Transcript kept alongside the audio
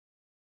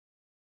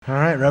All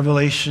right,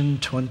 Revelation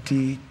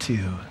 22.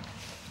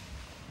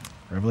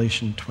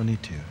 Revelation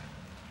 22.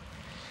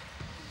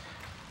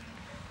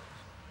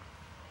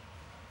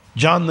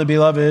 John the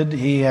Beloved,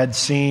 he had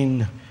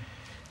seen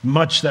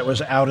much that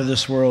was out of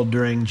this world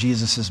during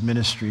Jesus'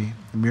 ministry,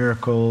 the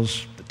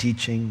miracles, the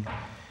teaching,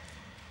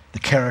 the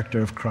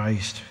character of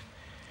Christ.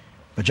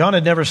 But John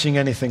had never seen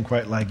anything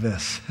quite like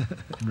this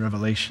in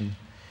Revelation.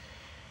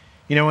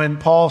 You know, when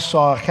Paul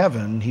saw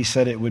heaven, he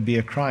said it would be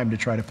a crime to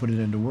try to put it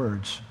into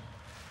words.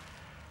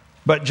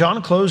 But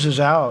John closes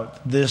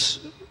out this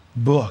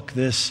book,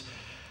 this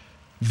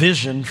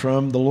vision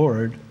from the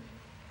Lord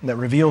that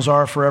reveals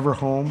our forever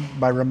home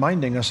by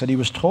reminding us that he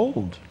was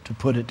told to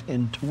put it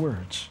into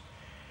words.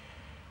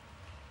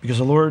 Because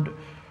the Lord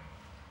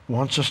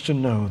wants us to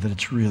know that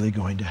it's really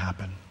going to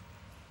happen.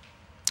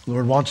 The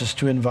Lord wants us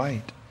to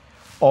invite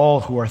all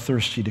who are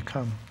thirsty to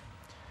come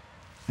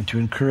and to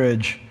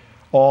encourage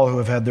all who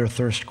have had their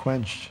thirst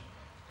quenched.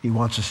 He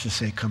wants us to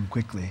say, "Come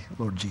quickly,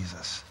 Lord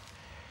Jesus."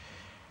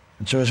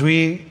 And so as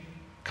we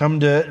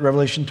come to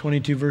Revelation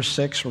 22, verse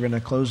 6, we're going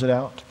to close it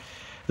out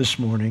this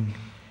morning.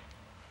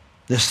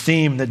 This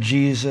theme that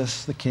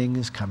Jesus, the King,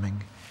 is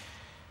coming,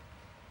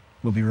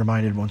 will be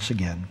reminded once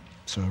again.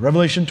 So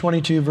Revelation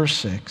 22, verse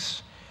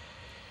 6.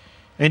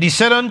 "And he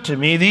said unto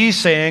me, These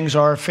sayings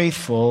are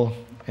faithful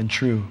and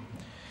true.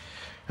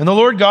 And the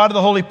Lord God of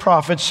the holy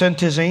prophets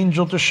sent his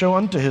angel to show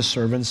unto his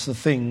servants the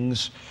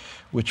things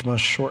which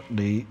must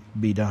shortly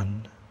be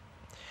done."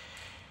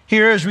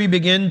 Here, as we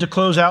begin to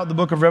close out the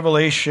book of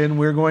Revelation,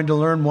 we're going to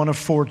learn one of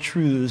four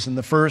truths. And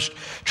the first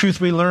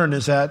truth we learn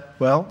is that,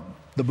 well,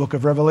 the book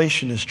of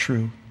Revelation is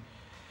true.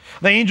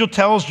 The angel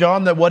tells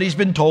John that what he's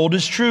been told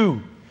is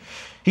true.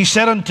 He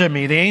said unto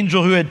me, the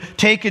angel who had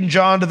taken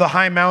John to the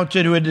high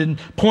mountain, who had been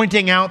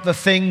pointing out the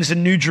things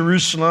in New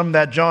Jerusalem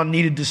that John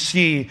needed to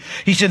see.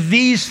 He said,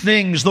 "These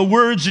things, the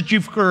words that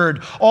you've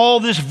heard, all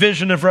this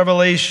vision of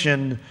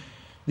Revelation,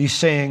 these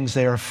sayings,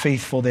 they are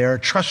faithful, they are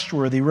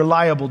trustworthy,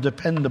 reliable,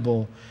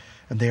 dependable,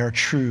 and they are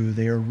true,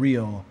 they are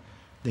real,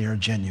 they are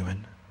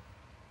genuine."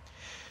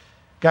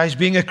 Guys,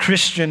 being a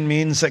Christian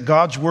means that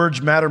God's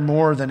words matter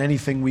more than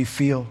anything we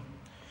feel.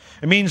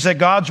 It means that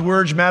God's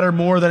words matter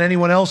more than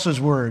anyone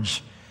else's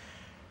words.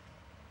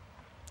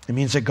 It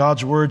means that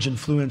God's words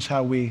influence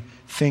how we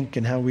think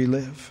and how we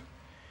live.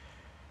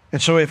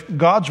 And so if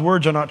God's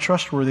words are not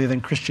trustworthy, then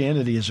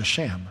Christianity is a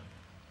sham.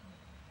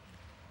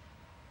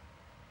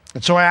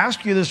 And so I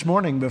ask you this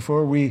morning,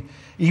 before we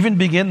even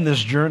begin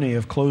this journey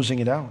of closing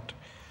it out,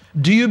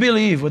 do you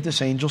believe what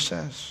this angel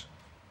says?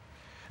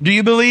 Do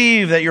you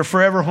believe that your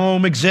forever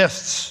home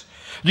exists?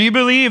 Do you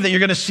believe that you're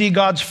going to see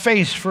God's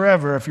face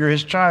forever if you're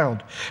his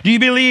child? Do you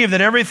believe that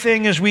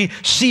everything as we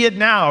see it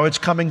now, it's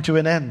coming to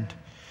an end?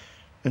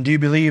 And do you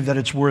believe that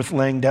it's worth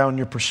laying down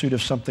your pursuit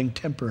of something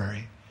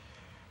temporary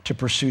to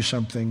pursue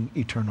something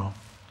eternal?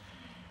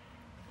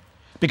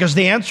 Because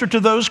the answer to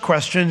those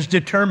questions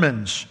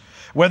determines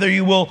whether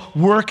you will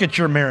work at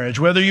your marriage,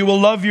 whether you will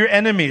love your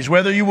enemies,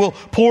 whether you will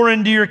pour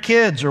into your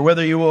kids, or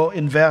whether you will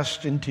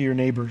invest into your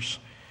neighbors.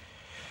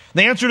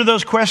 The answer to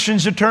those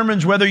questions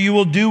determines whether you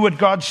will do what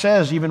God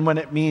says, even when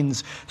it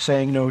means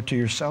saying no to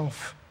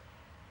yourself.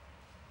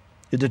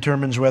 It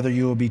determines whether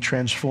you will be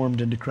transformed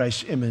into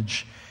Christ's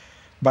image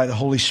by the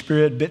Holy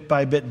Spirit bit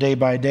by bit, day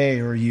by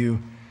day, or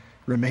you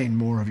remain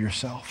more of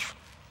yourself.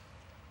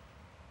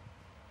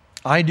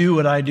 I do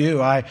what I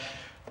do.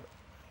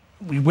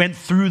 We went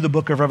through the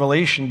book of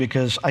Revelation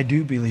because I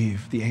do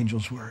believe the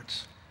angel's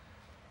words.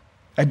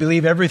 I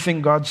believe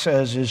everything God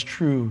says is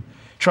true,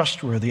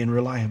 trustworthy, and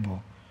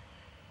reliable.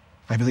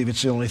 I believe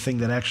it's the only thing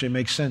that actually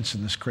makes sense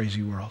in this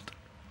crazy world.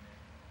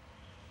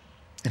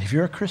 And if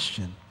you're a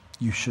Christian,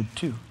 you should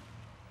too.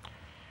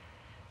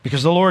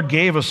 Because the Lord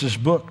gave us this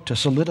book to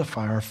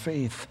solidify our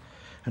faith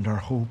and our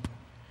hope.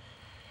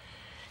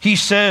 He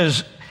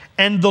says,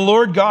 "And the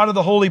Lord God of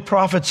the holy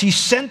prophets, he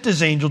sent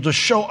his angel to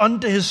show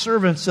unto his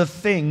servants the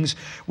things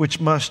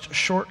which must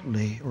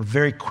shortly," or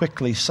very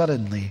quickly,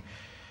 suddenly,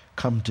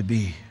 "come to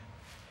be."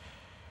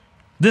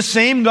 This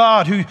same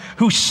God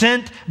who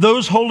sent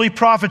those holy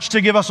prophets to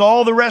give us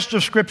all the rest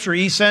of Scripture,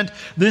 he sent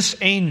this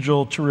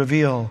angel to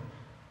reveal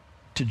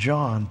to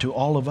John, to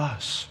all of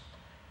us,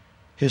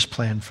 his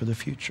plan for the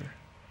future.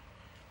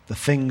 The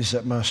things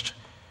that must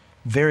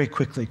very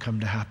quickly come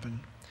to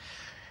happen.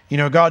 You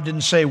know, God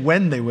didn't say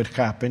when they would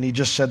happen. He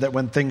just said that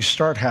when things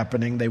start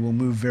happening, they will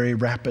move very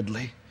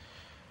rapidly.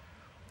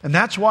 And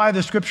that's why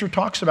the Scripture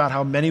talks about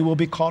how many will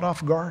be caught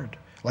off guard,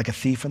 like a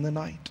thief in the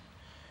night.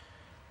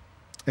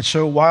 And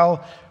so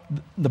while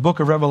the book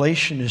of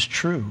Revelation is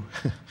true,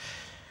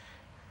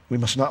 we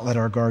must not let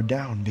our guard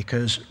down,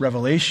 because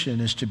Revelation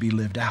is to be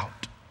lived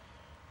out.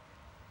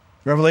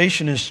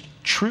 Revelation is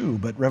true,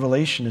 but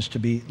Revelation is to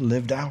be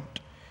lived out.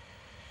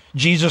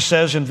 Jesus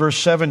says in verse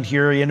 7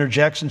 here, he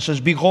interjects and says,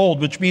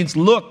 "Behold," which means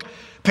look,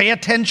 pay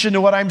attention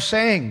to what I'm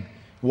saying.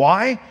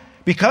 Why?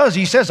 Because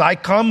he says, I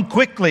come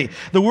quickly.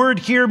 The word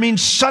here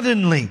means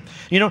suddenly.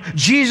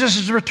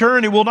 Jesus'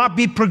 return, it will not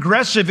be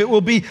progressive. It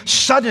will be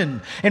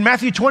sudden. In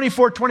Matthew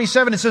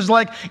 24:27, it says,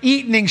 like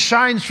evening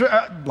shines,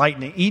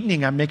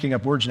 lightning, I'm making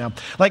up words now.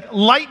 Like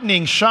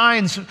lightning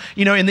shines,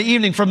 in the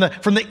evening from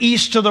the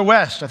east to the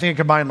west. I think I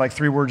combined like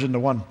 3 words into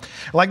one.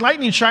 Like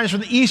lightning shines from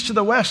the east to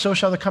the west, so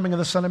shall the coming of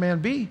the Son of Man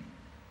be.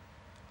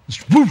 It's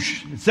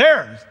whoosh, it's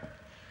there,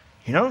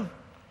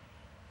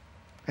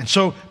 And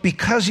so,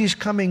 because he's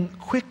coming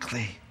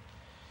quickly,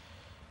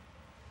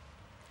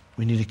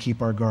 we need to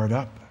keep our guard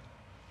up.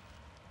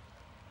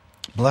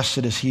 Blessed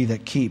is he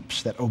that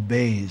keeps, that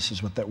obeys,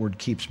 is what that word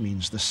keeps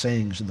means, the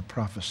sayings of the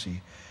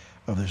prophecy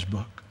of this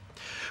book.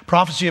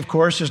 Prophecy, of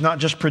course, is not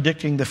just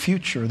predicting the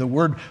future. The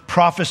word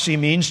prophecy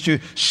means to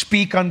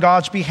speak on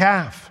God's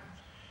behalf.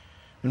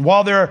 And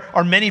while there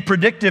are many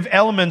predictive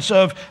elements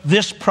of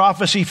this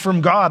prophecy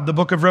from God, the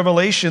book of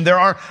Revelation, there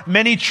are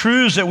many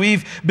truths that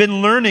we've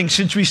been learning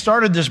since we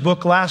started this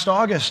book last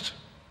August.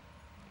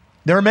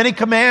 There are many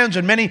commands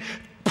and many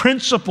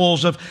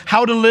principles of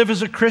how to live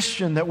as a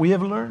Christian that we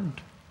have learned.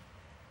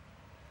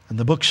 And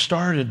the book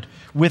started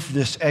with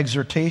this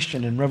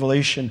exhortation. In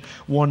Revelation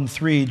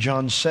 1:3,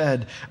 John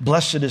said,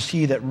 "Blessed is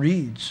he that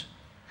reads,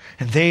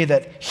 and they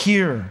that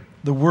hear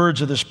the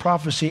words of this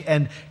prophecy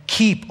and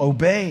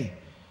obey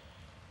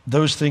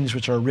those things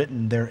which are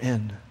written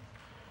therein."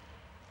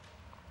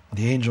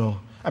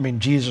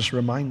 Jesus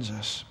reminds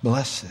us,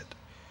 blessed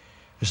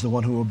is the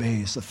one who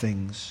obeys the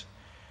things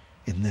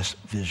in this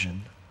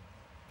vision.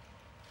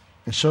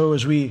 And so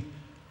as we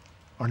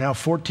are now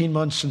 14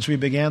 months since we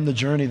began the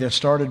journey that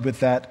started with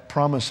that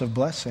promise of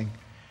blessing,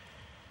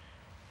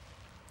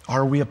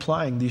 are we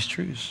applying these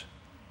truths?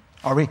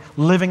 Are we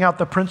living out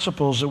the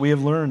principles that we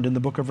have learned in the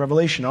book of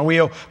Revelation? Are we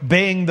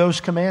obeying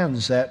those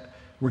commands that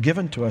were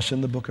given to us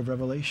in the book of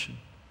Revelation?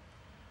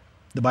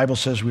 The Bible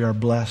says we are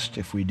blessed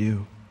if we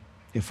do.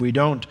 If we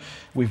don't,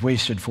 we've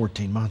wasted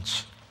 14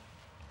 months.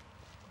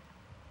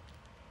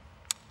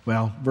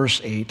 Well,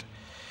 verse 8,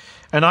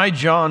 "And I,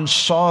 John,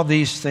 saw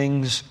these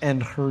things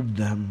and heard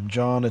them."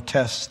 John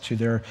attests to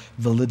their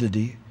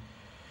validity.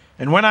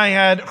 "And when I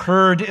had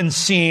heard and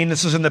seen,"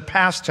 this is in the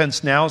past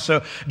tense now,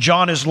 so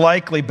John is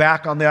likely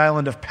back on the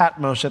island of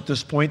Patmos at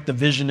this point. The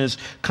vision is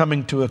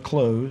coming to a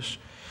close.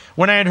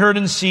 "When I had heard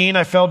and seen,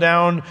 I fell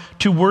down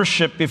to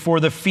worship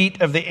before the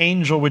feet of the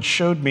angel which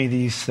showed me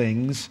these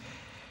things.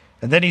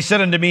 And then he said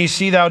unto me,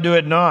 See thou do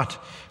it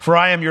not, for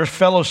I am your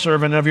fellow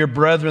servant of your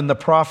brethren the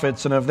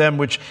prophets, and of them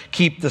which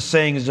keep the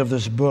sayings of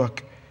this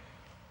book.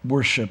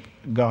 Worship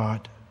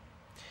God."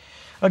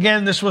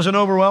 Again, this was an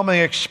overwhelming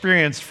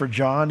experience for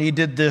John. He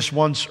did this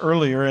once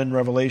earlier in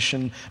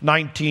Revelation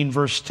 19,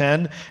 verse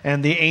 10,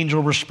 and the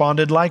angel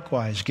responded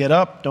likewise. Get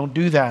up, don't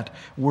do that.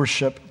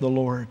 Worship the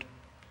Lord.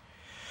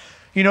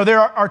 There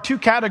are 2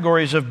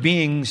 categories of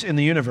beings in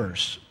the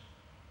universe: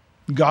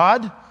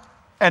 God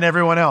and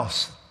everyone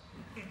else.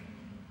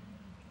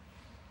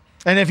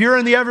 And if you're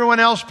in the everyone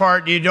else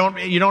part,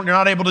 you're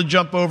not able to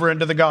jump over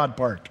into the God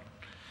part.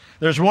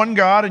 There's one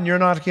God and you're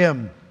not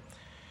him.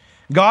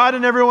 God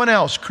and everyone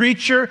else,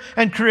 creature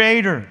and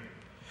creator.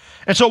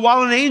 And so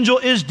while an angel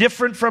is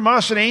different from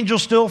us, an angel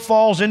still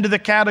falls into the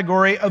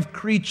category of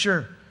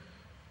creature.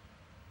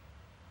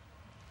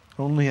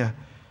 Only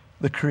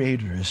the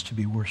Creator is to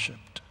be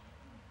worshipped.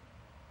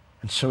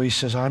 And so he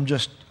says, I'm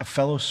just a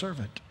fellow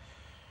servant.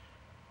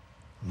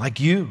 I'm like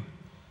you.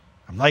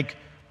 I'm like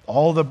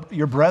all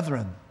your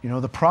brethren,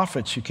 the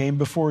prophets who came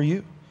before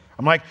you.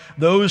 I'm like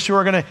those who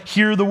are going to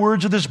hear the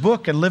words of this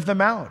book and live them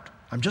out.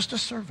 I'm just a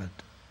servant.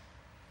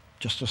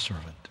 Just a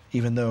servant,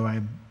 even though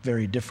I'm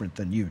very different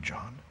than you,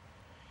 John.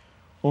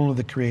 Only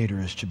the Creator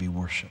is to be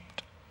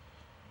worshipped.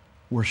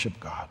 Worship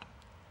God.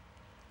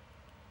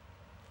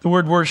 The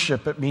word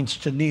worship, it means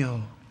to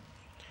kneel.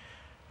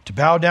 To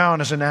bow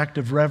down as an act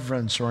of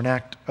reverence or an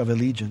act of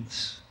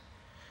allegiance.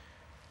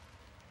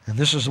 And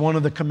this is one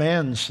of the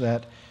commands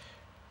that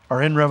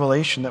are in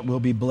Revelation that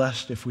will be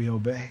blessed if we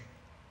obey.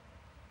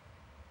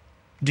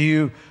 Do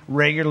you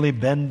regularly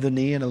bend the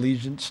knee in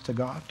allegiance to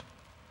God?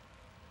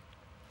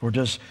 Or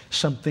does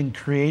something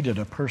created,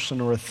 a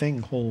person or a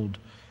thing, hold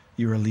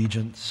your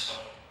allegiance,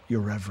 your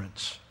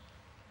reverence?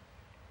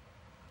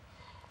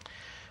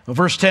 Well,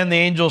 verse 10, the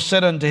angel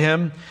said unto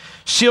him,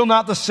 Seal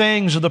not the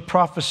sayings of the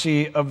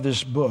prophecy of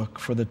this book,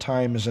 for the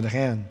time is at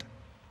hand.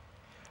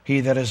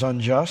 He that is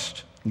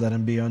unjust, let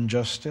him be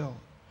unjust still.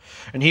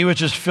 And he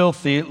which is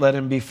filthy, let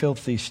him be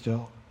filthy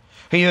still.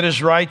 He that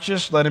is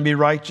righteous, let him be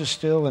righteous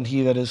still. And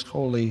he that is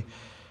holy,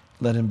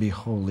 let him be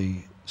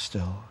holy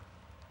still.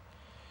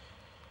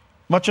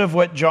 Much of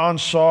what John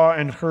saw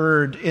and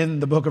heard in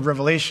the book of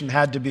Revelation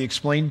had to be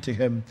explained to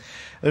him.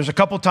 There's a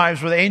couple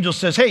times where the angel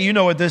says, Hey, you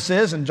know what this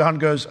is? And John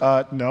goes,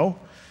 no.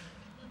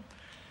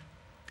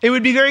 It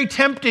would be very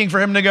tempting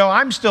for him to go,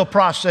 I'm still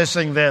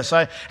processing this.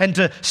 And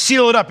to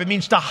seal it up, it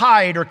means to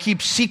hide or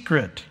keep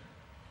secret.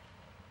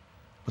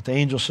 But the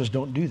angel says,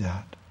 don't do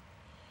that.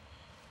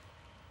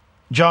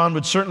 John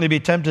would certainly be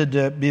tempted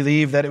to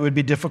believe that it would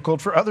be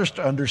difficult for others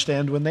to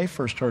understand when they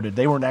first heard it.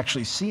 They weren't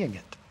actually seeing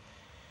it.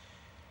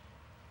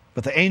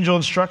 But the angel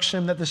instructs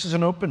him that this is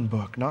an open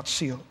book, not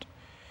sealed.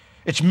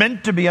 It's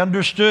meant to be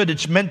understood.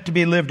 It's meant to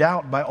be lived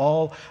out by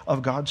all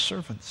of God's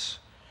servants.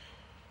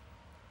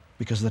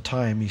 Because the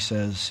time, he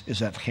says,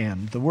 is at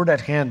hand. The word at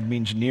hand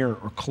means near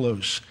or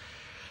close.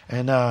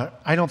 And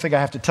I don't think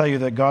I have to tell you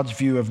that God's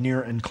view of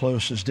near and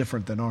close is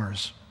different than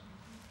ours.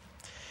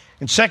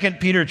 In 2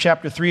 Peter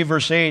chapter 3,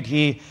 verse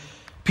 8,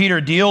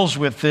 Peter deals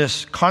with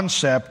this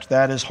concept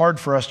that is hard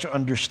for us to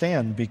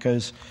understand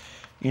because,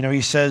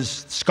 he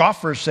says,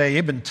 scoffers say,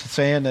 they've been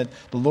saying that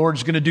the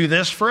Lord's going to do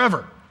this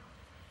forever.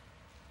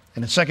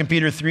 And in 2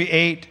 Peter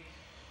 3:8,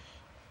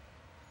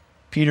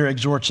 Peter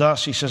exhorts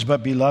us, he says,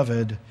 but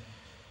beloved,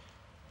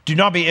 do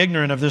not be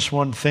ignorant of this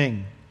one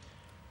thing,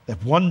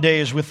 that one day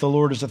is with the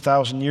Lord as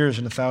 1,000 years,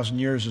 and 1,000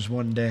 years is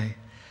one day.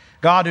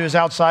 God, who is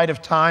outside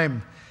of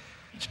time,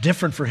 it's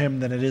different for him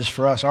than it is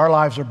for us. Our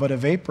lives are but a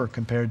vapor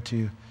compared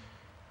to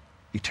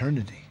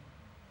eternity.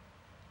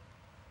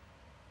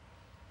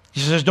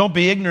 He says, don't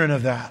be ignorant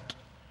of that.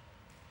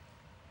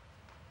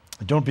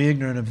 And don't be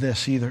ignorant of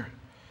this either.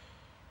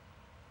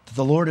 That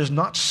the Lord is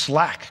not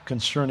slack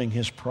concerning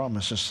his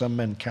promise, as some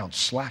men count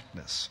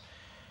slackness,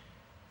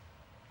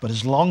 but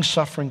is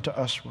long-suffering to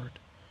usward,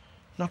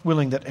 not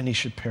willing that any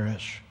should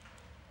perish,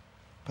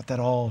 but that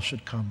all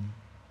should come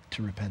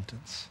to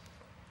repentance.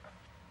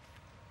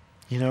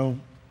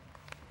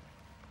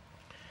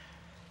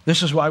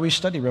 This is why we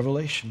study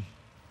Revelation.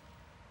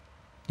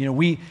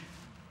 We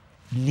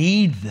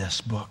need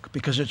this book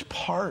because it's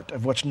part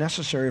of what's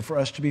necessary for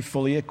us to be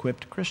fully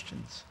equipped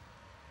Christians.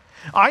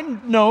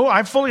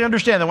 I fully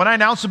understand that when I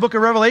announced the book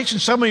of Revelation,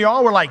 some of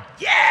y'all were like,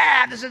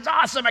 yeah, this is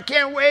awesome, I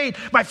can't wait,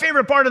 my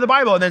favorite part of the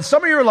Bible. And then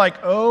some of you are like,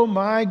 oh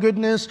my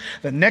goodness,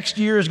 the next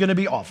year is going to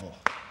be awful.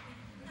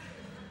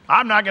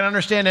 I'm not going to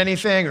understand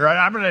anything, or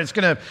it's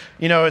going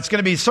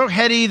to be so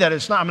heady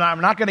that I'm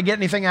not going to get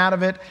anything out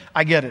of it.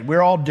 I get it.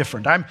 We're all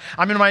different. I'm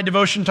in my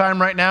devotion time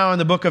right now in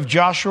the book of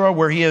Joshua,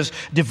 where he is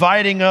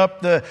dividing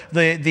up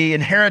the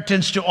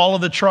inheritance to all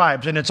of the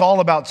tribes, and it's all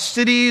about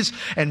cities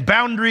and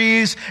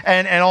boundaries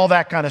and all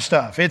that kind of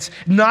stuff. It's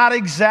not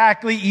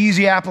exactly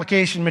easy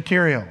application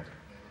material,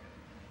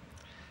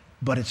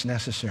 but it's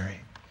necessary.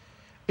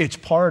 It's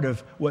part of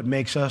what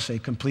makes us a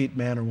complete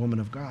man or woman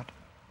of God.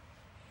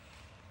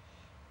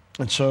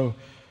 And so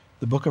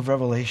the book of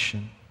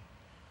Revelation,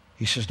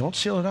 he says, don't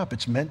seal it up.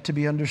 It's meant to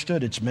be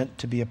understood. It's meant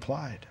to be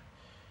applied.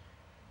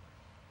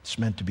 It's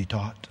meant to be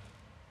taught.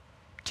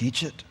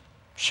 Teach it.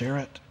 Share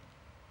it.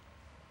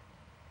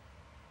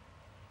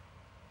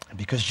 And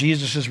because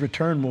Jesus'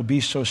 return will be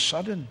so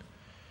sudden,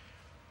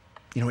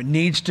 it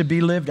needs to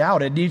be lived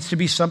out. It needs to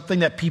be something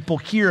that people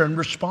hear and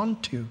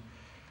respond to.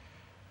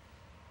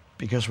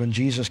 Because when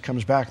Jesus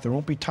comes back, there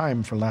won't be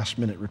time for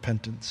last-minute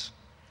repentance.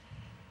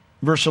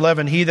 Verse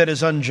 11, he that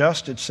is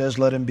unjust, it says,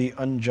 let him be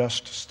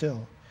unjust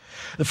still.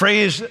 The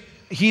phrase,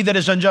 he that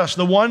is unjust,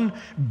 the one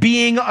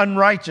being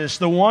unrighteous,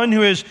 the one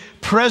who is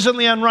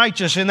presently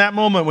unrighteous in that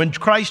moment when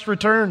Christ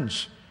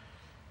returns,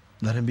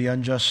 let him be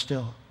unjust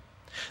still.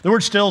 The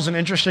word still is an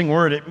interesting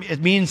word. It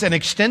means an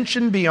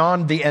extension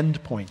beyond the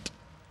end point.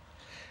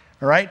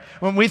 All right?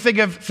 When we think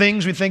of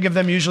things, we think of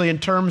them usually in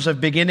terms of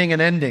beginning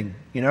and ending.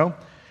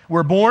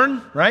 We're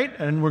born, right?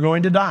 And we're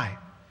going to die.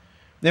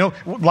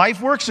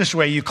 Life works this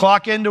way. You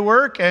clock into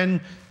work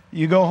and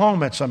you go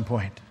home at some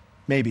point.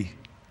 Maybe.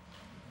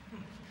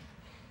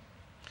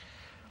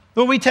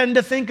 But we tend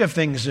to think of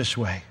things this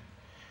way.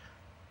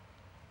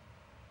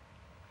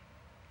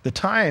 The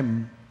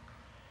time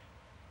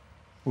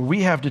where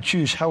we have to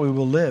choose how we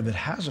will live, it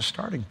has a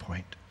starting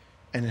point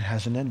and it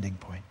has an ending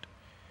point.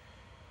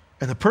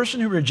 And the person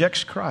who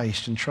rejects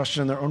Christ and trusts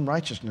in their own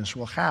righteousness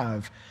will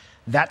have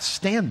that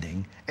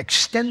standing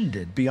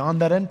extended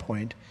beyond that end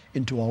point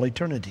into all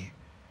eternity.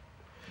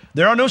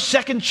 There are no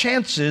second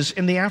chances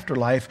in the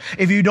afterlife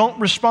if you don't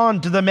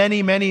respond to the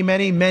many, many,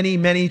 many, many,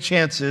 many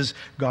chances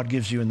God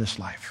gives you in this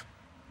life.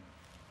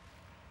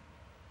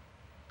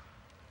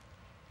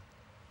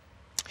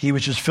 He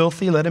which is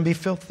filthy, let him be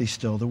filthy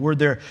still. The word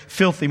there,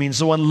 filthy, means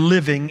the one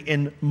living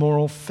in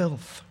moral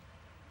filth.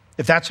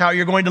 If that's how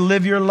you're going to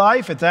live your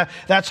life, if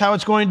that's how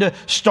it's going to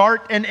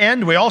start and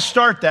end, we all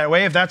start that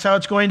way. If that's how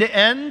it's going to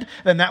end,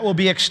 then that will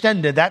be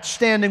extended. That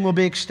standing will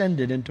be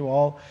extended into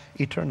all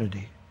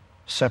eternity,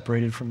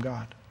 separated from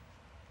God.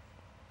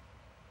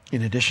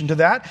 In addition to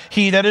that,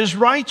 he that is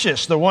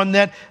righteous, the one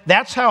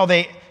that's how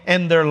they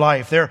end their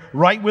life. They're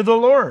right with the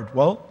Lord.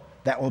 Well,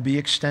 that will be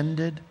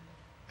extended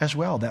as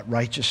well, that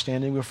righteous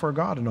standing before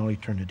God in all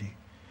eternity.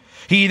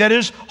 He that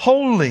is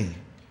holy,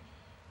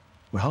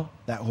 well,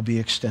 that will be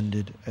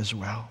extended as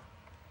well.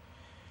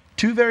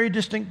 Two very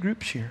distinct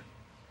groups here.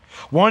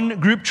 One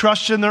group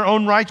trusts in their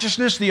own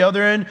righteousness, the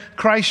other in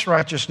Christ's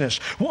righteousness.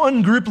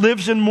 One group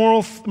lives in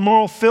moral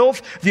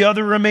filth, the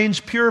other remains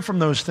pure from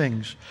those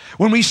things.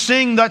 When we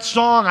sing that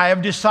song, I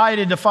have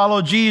decided to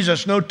follow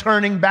Jesus, no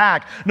turning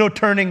back, no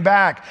turning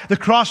back. The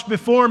cross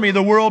before me,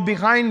 the world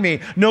behind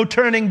me, no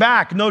turning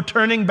back, no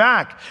turning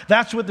back.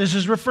 That's what this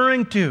is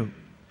referring to.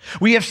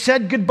 We have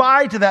said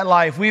goodbye to that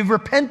life. We've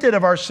repented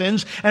of our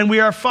sins, and we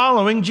are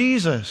following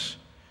Jesus.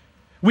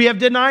 We have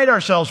denied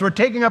ourselves. We're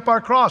taking up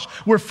our cross.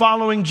 We're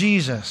following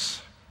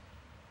Jesus.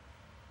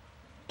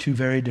 Two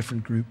very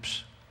different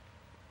groups.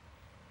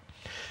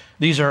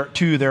 These are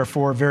two,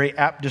 therefore, very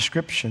apt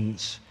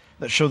descriptions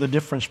that show the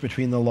difference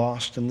between the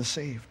lost and the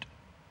saved.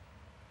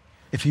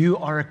 If you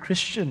are a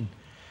Christian,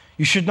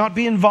 you should not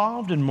be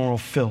involved in moral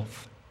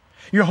filth.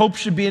 Your hope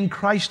should be in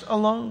Christ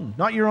alone,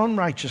 not your own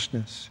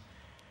righteousness.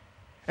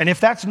 And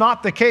if that's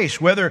not the case,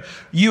 whether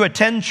you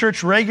attend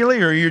church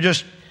regularly or you're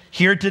just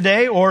here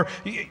today, or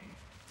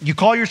you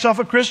call yourself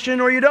a Christian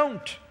or you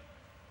don't,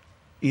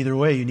 either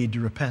way, you need to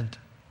repent.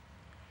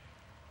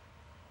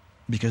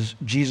 Because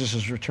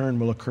Jesus' return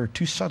will occur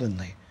too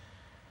suddenly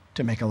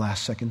to make a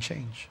last-second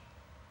change.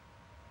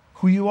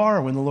 Who you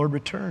are when the Lord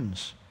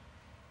returns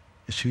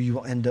is who you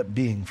will end up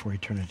being for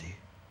eternity.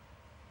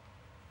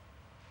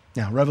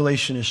 Now,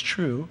 Revelation is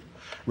true.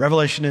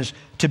 Revelation is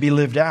to be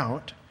lived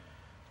out.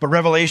 But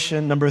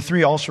Revelation, number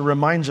 3, also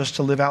reminds us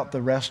to live out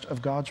the rest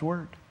of God's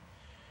Word.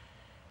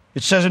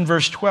 It says in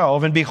verse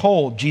 12, "And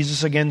behold,"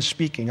 Jesus again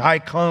speaking, "I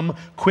come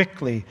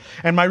quickly,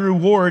 and my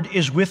reward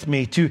is with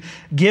me to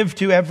give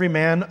to every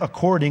man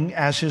according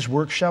as his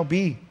work shall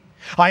be.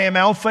 I am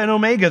Alpha and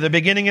Omega, the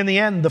beginning and the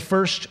end, the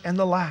first and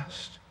the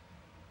last.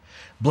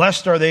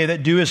 Blessed are they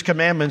that do his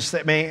commandments,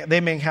 that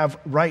they may have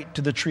right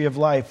to the tree of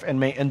life and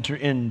may enter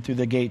in through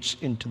the gates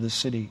into the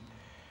city.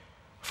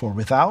 For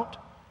without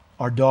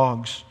are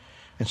dogs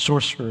and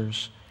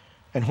sorcerers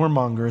and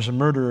whoremongers and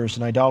murderers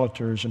and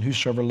idolaters and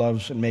whosoever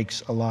loves and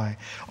makes a lie."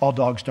 All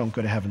dogs don't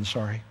go to heaven,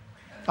 sorry.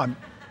 I'm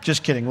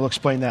just kidding. We'll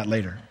explain that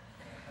later.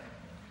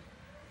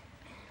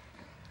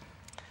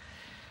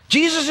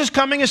 Jesus is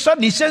coming as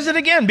sudden. He says it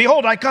again.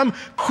 "Behold, I come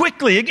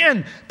quickly."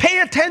 Again, pay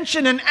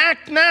attention and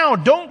act now.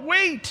 Don't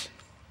wait.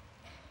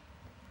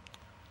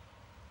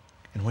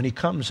 And when he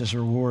comes, his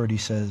reward, he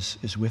says,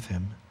 is with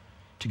him,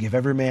 to give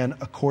every man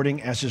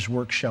according as his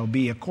work shall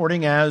be.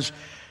 According as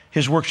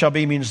his work shall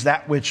be means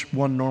that which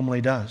one normally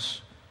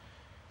does.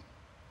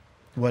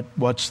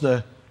 What's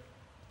the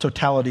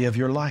totality of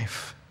your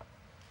life?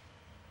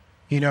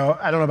 You know,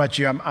 I don't know about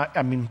you.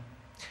 I mean,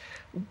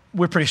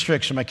 we're pretty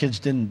strict, so my kids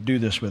didn't do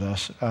this with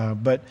us,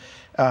 but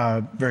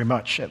very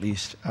much at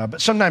least. But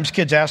sometimes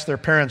kids ask their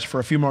parents for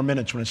a few more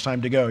minutes when it's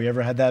time to go. You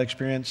ever had that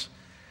experience?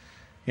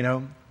 You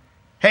know?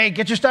 "Hey,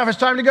 get your stuff, it's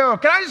time to go.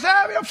 Can I just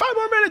have 5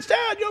 more minutes,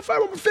 Dad? 5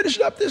 more, we're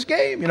finishing up this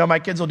game." My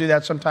kids will do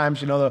that sometimes.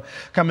 They'll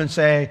come and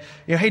say,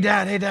 "Hey,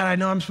 Dad, I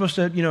know I'm supposed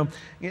to,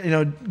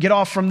 get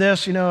off from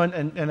this,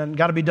 and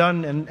got to be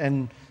done,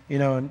 and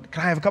can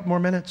I have a couple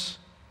more minutes?"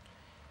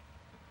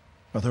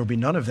 Well, there will be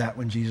none of that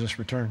when Jesus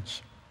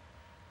returns.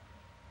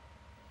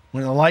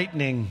 When the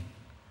lightning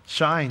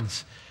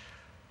shines,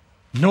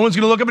 no one's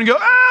going to look up and go,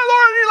 Lord,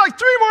 I need like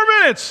 3 more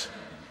minutes.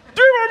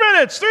 3 more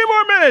minutes, 3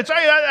 more minutes.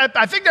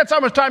 I think that's how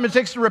much time it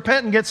takes to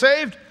repent and get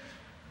saved.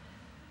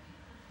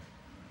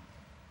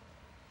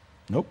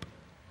 Nope.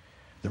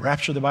 The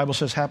rapture, the Bible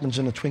says, happens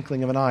in the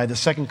twinkling of an eye. The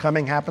second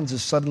coming happens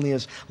as suddenly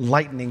as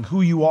lightning.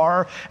 Who you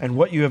are and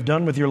what you have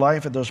done with your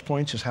life at those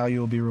points is how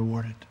you will be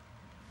rewarded.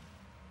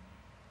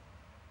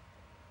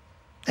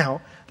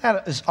 Now,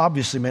 that is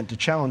obviously meant to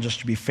challenge us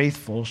to be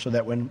faithful so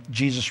that when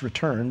Jesus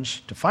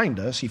returns to find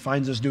us, he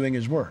finds us doing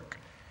his work.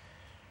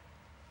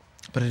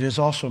 But it is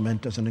also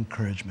meant as an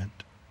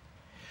encouragement.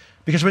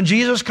 Because when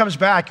Jesus comes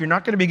back, you're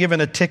not going to be given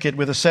a ticket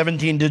with a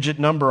 17-digit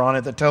number on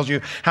it that tells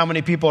you how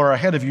many people are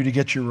ahead of you to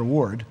get your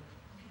reward.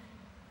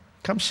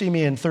 Come see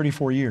me in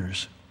 34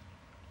 years.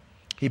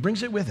 He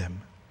brings it with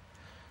him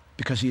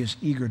because he is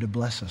eager to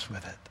bless us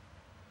with it.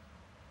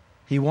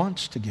 He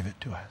wants to give it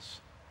to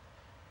us.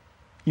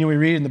 We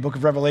read in the book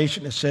of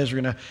Revelation, it says we're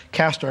going to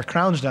cast our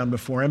crowns down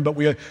before him, but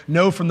we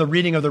know from the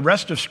reading of the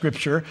rest of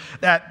Scripture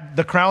that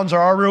the crowns are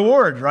our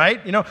reward,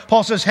 right?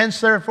 Paul says, "Hence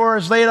therefore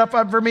is laid up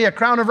for me a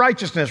crown of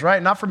righteousness,"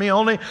 right? Not for me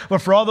only,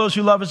 but for all those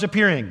who love his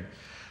appearing.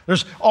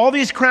 There's all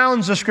these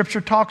crowns the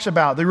Scripture talks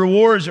about, the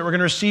rewards that we're going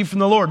to receive from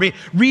the Lord. We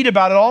read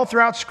about it all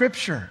throughout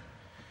Scripture.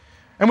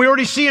 And we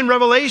already see in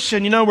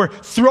Revelation, we're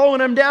throwing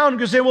them down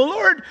because they say, "Well,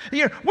 Lord,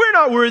 we're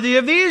not worthy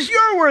of these.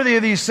 You're worthy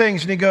of these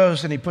things." And he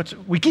goes and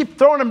we keep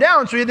throwing them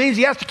down, so it means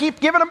he has to keep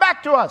giving them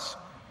back to us.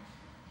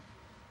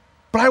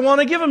 "But I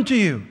want to give them to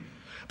you."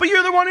 "But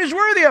you're the one who's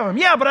worthy of them."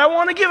 "Yeah, but I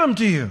want to give them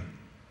to you."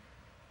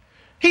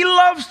 He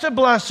loves to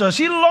bless us.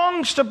 He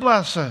longs to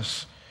bless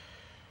us.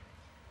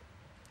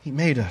 He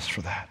made us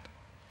for that.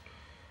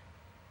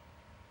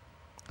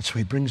 And so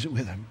he brings it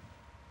with him.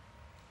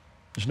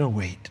 There's no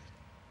wait.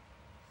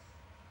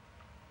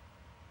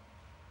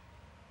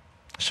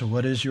 So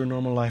what is your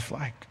normal life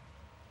like?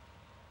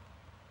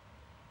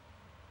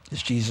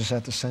 Is Jesus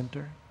at the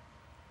center?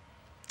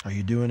 Are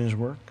you doing his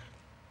work?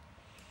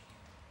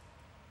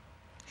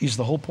 He's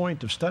the whole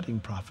point of studying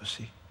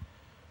prophecy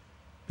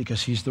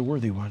because he's the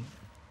worthy one.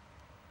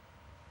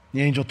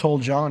 The angel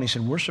told John, he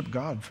said, "Worship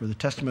God, for the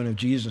testimony of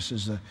Jesus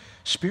is the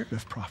spirit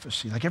of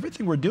prophecy." Like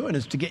everything we're doing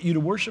is to get you to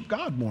worship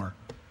God more.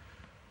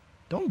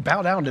 Don't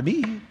bow down to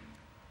me.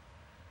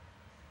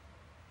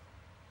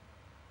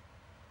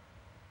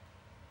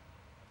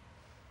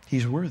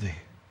 He's worthy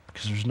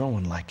because there's no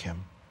one like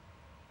him.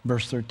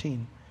 Verse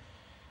 13,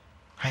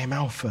 I am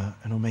Alpha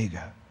and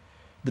Omega,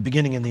 the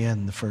beginning and the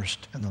end, the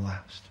first and the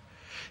last.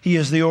 He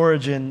is the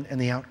origin and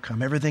the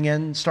outcome.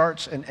 Everything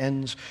starts and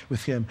ends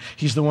with him.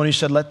 He's the one who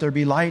said, let there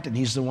be light, and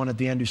he's the one at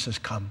the end who says,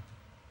 come.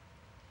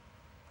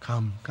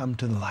 Come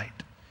to the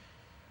light.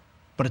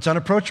 But it's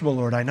unapproachable,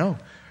 Lord, I know.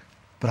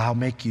 But I'll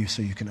make you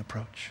so you can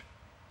approach.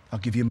 I'll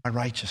give you my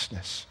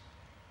righteousness.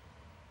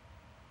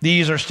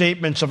 These are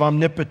statements of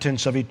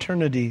omnipotence, of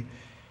eternity.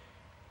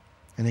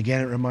 And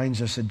again, it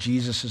reminds us that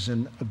Jesus is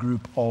in a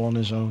group all on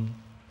his own.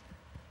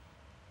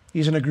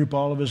 He's in a group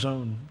all of his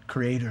own,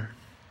 creator,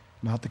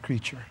 not the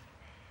creature.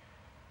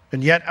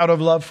 And yet, out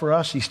of love for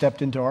us, he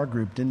stepped into our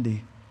group, didn't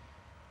he?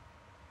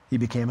 He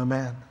became a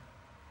man.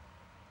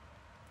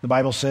 The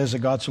Bible says that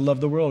God so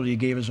loved the world, he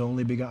gave his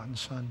only begotten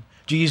Son.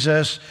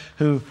 Jesus,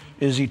 who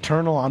is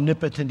eternal,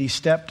 omnipotent, he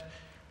stepped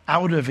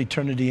out of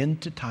eternity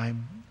into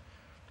time.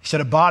 He said,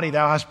 a body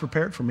thou hast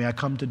prepared for me. I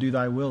come to do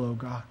thy will, O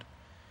God.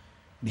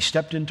 And he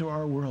stepped into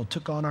our world,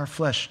 took on our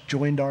flesh,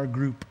 joined our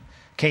group,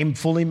 came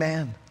fully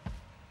man.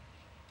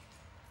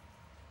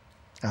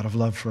 Out of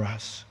love for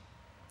us.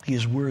 He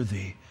is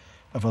worthy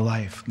of a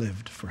life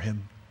lived for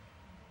him.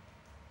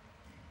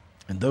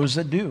 And those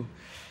that do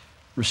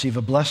receive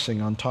a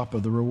blessing on top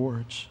of the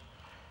rewards.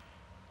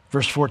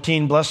 Verse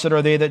 14, blessed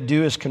are they that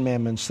do his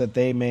commandments, that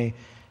they may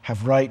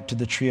have right to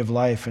the tree of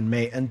life and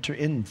may enter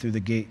in through the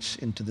gates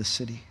into the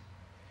city.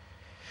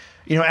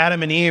 You know,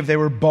 Adam and Eve, they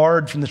were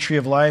barred from the tree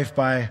of life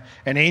by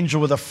an angel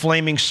with a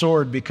flaming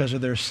sword because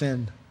of their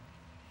sin.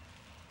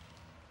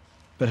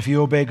 But if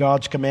you obey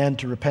God's command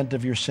to repent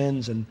of your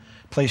sins and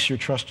place your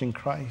trust in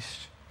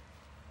Christ,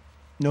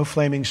 no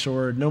flaming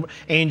sword, no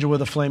angel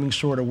with a flaming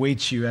sword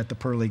awaits you at the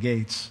pearly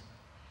gates.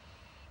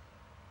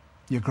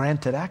 You're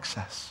granted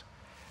access,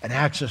 and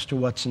access to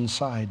what's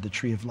inside the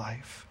tree of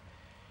life.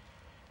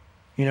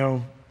 You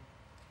know,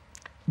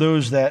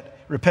 those that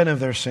repent of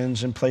their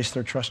sins and place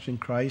their trust in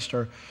Christ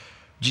are,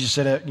 Jesus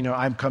said,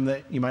 I'm come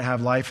that you might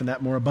have life and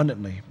that more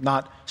abundantly.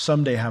 Not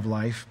someday have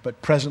life,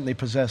 but presently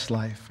possess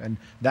life and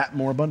that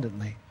more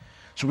abundantly.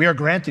 So we are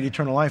granted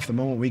eternal life the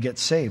moment we get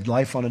saved,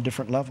 life on a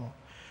different level.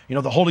 You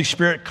know, the Holy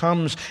Spirit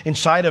comes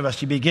inside of us.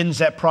 He begins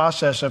that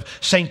process of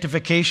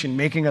sanctification,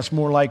 making us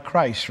more like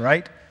Christ,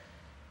 right?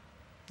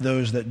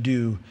 Those that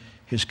do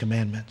his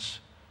commandments.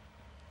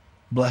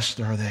 Blessed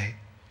are they.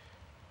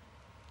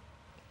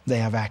 They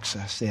have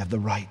access. They have the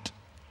right.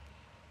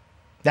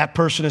 That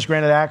person is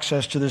granted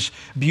access to this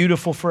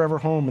beautiful forever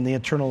home and the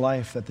eternal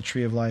life that the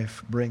tree of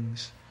life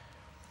brings.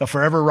 A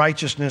forever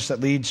righteousness that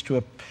leads to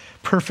a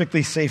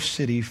perfectly safe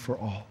city for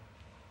all.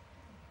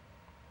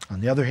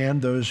 On the other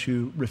hand, those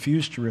who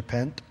refuse to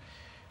repent,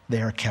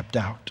 they are kept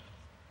out.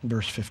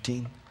 Verse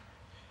 15.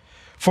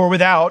 For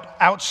without,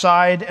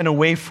 outside and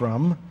away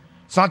from,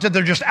 it's not that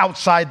they're just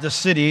outside the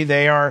city.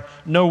 They are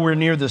nowhere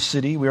near the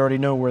city. We already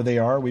know where they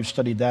are. We've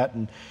studied that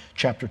in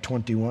chapter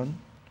 20.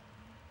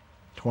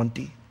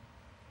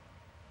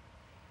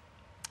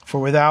 For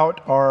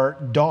without are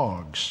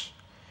dogs.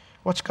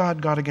 What's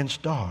God got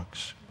against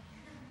dogs?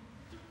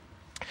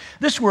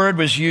 This word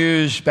was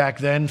used back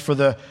then for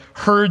the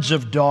herds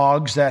of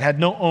dogs that had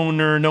no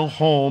owner, no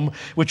home,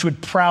 which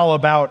would prowl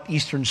about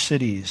eastern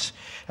cities.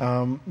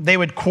 They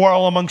would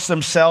quarrel amongst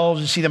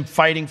themselves and see them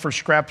fighting for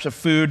scraps of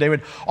food. They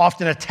would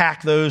often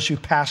attack those who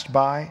passed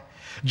by.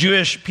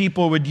 Jewish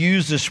people would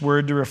use this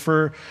word to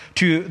refer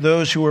to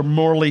those who were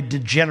morally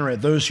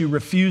degenerate, those who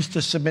refused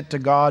to submit to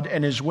God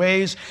and his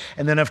ways.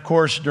 And then, of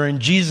course, during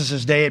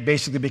Jesus' day, it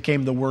basically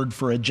became the word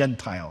for a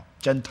Gentile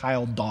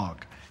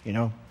dog, you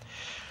know.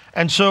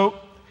 And so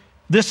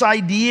this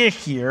idea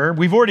here,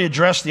 we've already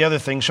addressed the other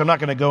things, so I'm not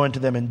going to go into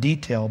them in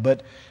detail,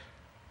 but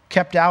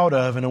kept out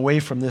of and away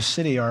from this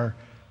city are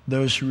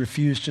those who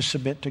refuse to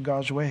submit to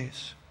God's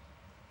ways,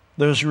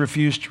 those who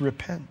refuse to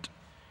repent.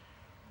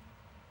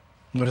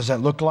 What does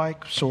that look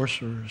like?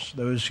 Sorcerers,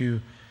 those who,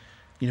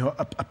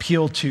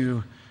 appeal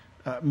to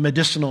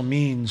medicinal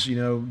means,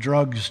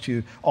 drugs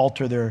to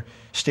alter their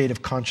state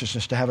of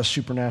consciousness, to have a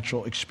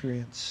supernatural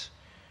experience.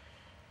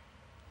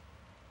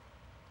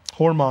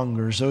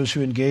 Whoremongers, those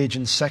who engage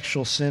in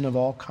sexual sin of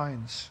all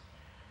kinds.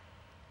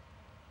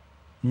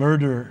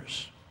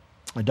 Murderers,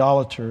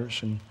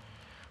 idolaters, and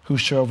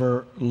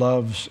whosoever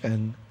loves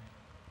and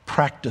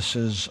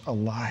practices a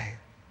lie.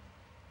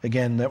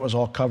 Again, that was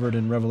all covered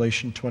in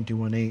Revelation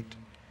 21:8.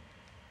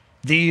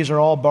 These are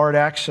all barred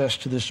access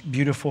to this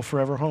beautiful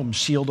forever home,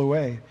 sealed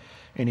away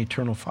in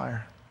eternal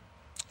fire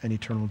and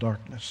eternal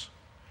darkness.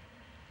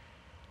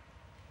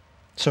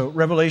 So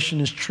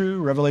Revelation is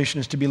true. Revelation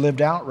is to be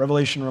lived out.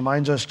 Revelation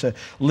reminds us to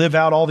live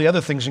out all the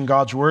other things in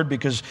God's Word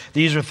because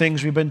these are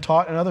things we've been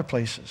taught in other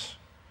places.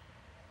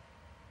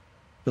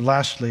 But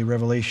lastly,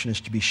 Revelation is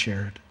to be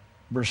shared.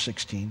 Verse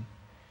 16.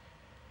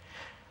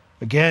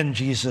 Again,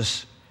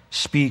 Jesus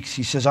speaks.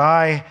 He says,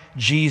 I,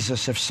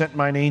 Jesus, have sent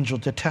mine angel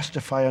to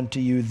testify unto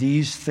you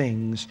these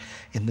things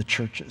in the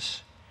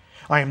churches.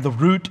 I am the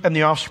root and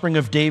the offspring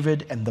of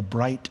David and the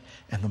bright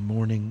and the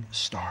morning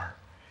star.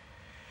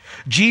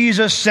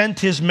 Jesus sent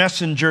his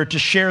messenger to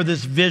share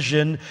this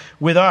vision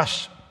with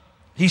us.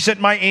 He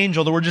sent my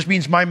angel. The word just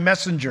means my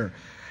messenger.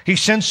 He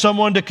sent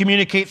someone to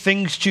communicate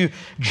things to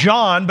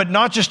John, but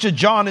not just to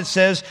John. It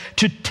says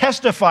to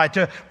testify,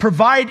 to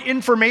provide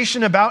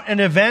information about an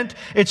event.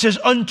 It says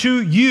unto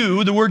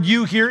you. The word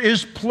you here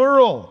is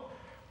plural.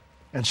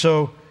 And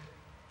so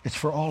it's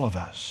for all of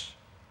us.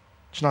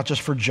 It's not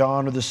just for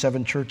John or the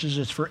 7 churches.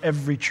 It's for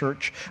every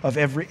church of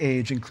every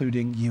age,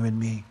 including you and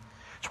me.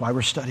 That's why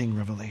we're studying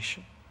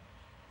Revelation.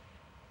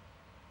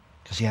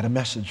 Because he had a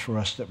message for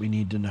us that we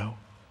need to know.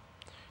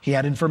 He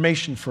had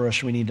information for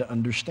us we need to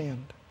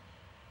understand.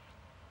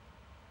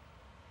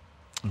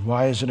 And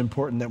why is it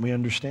important that we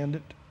understand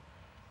it?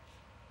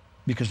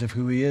 Because of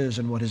who he is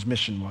and what his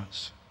mission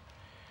was.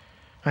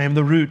 I am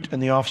the root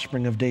and the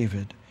offspring of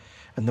David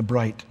and the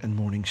bright and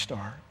morning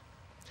star.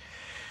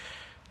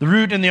 The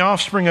root and the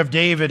offspring of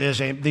David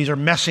these are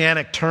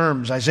messianic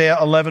terms. Isaiah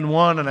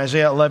 11:1 and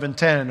Isaiah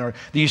 11:10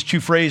 these two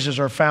phrases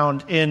are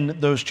found in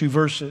those two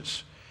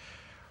verses.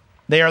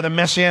 They are the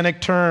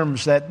messianic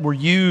terms that were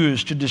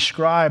used to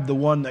describe the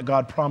one that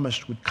God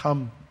promised would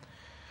come.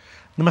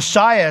 The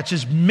Messiah, it's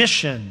his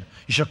mission.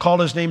 You shall call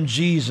his name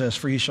Jesus,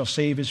 for he shall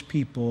save his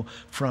people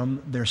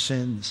from their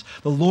sins.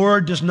 The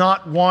Lord does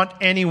not want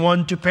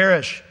anyone to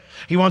perish.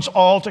 He wants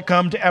all to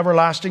come to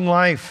everlasting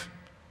life.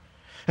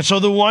 And so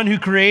the one who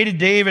created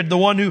David, the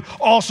one who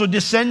also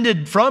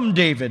descended from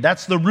David,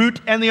 that's the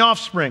root and the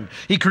offspring.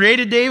 He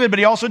created David, but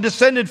he also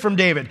descended from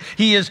David.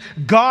 He is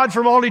God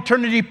from all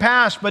eternity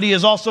past, but he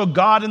is also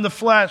God in the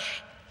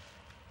flesh.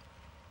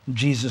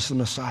 Jesus the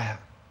Messiah.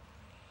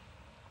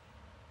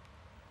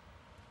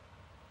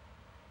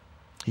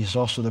 He is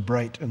also the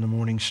bright and the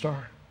morning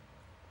star.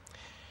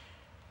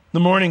 The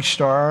morning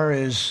star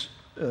is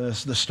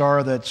the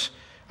star that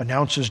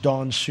announces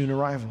dawn's soon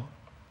arrival.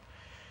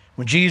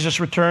 When Jesus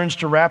returns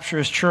to rapture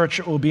his church,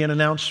 it will be an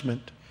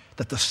announcement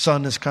that the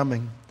Son is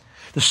coming.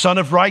 The Son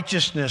of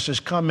righteousness is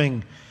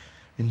coming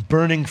in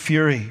burning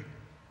fury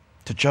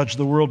to judge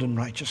the world in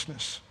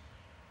righteousness.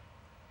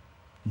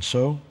 And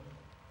so,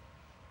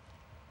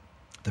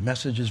 the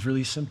message is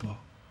really simple.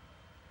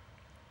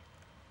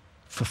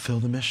 Fulfill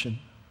the mission.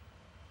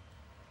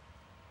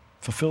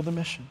 Fulfill the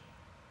mission.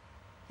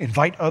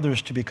 Invite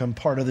others to become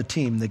part of the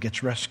team that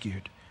gets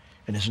rescued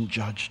and isn't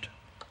judged.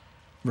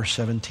 Verse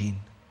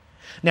 17.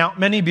 Now,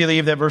 many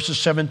believe that verses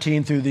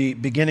 17 through the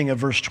beginning of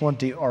verse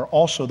 20 are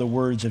also the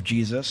words of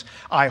Jesus.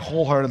 I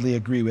wholeheartedly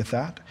agree with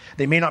that.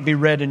 They may not be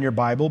read in your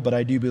Bible, but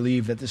I do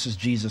believe that this is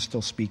Jesus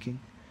still speaking.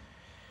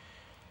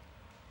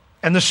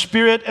 And the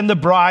Spirit and the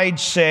bride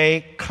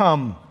say,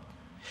 come.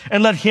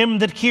 And let him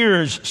that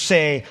hears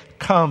say,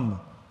 come.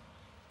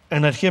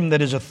 And let him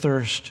that is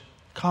athirst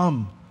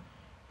come,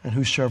 and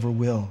whosoever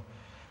will,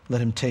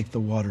 let him take the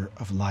water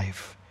of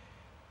life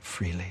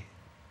freely.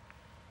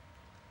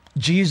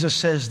 Jesus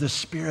says the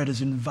Spirit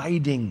is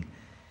inviting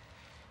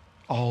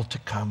all to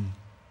come.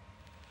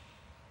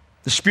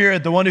 The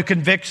Spirit, the one who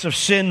convicts of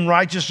sin,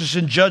 righteousness,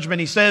 and judgment,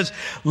 he says,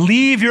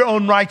 leave your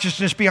own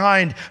righteousness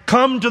behind.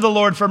 Come to the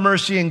Lord for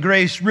mercy and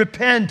grace.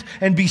 Repent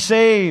and be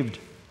saved.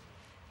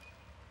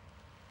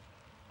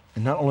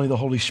 And not only the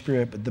Holy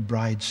Spirit, but the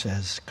bride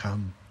says,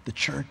 come. The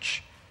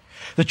church.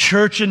 The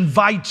church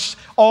invites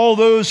all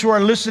those who are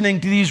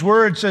listening to these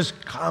words, says,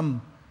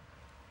 come,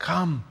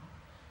 come.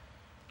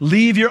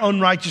 Leave your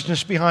own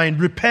righteousness behind.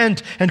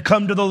 Repent and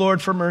come to the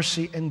Lord for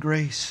mercy and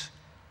grace.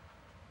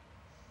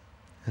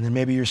 And then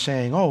maybe you're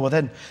saying, oh, well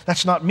then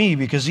that's not me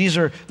because these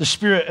are the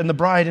Spirit and the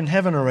bride in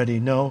heaven already.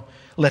 No,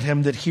 let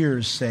him that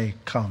hears say,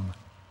 come.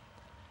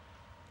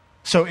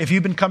 So if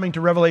you've been coming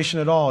to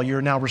Revelation at all,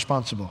 you're now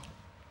responsible.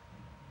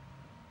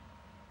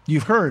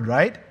 You've heard,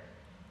 right?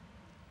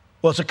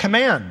 Well, it's a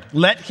command.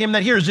 Let him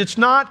that hears. It's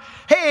not,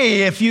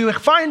 hey, if you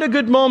find a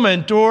good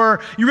moment or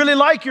you really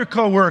like your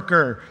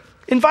coworker,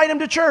 invite him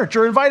to church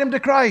or invite him to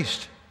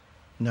Christ.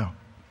 No.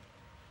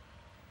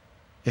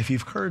 If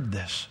you've heard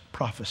this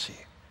prophecy,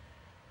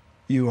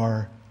 you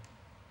are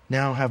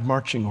now have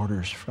marching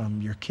orders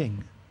from your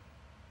king.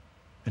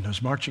 And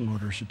those marching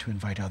orders are to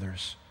invite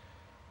others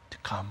to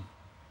come.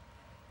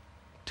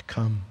 To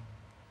come.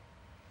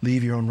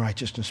 Leave your own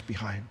righteousness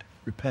behind.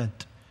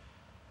 Repent.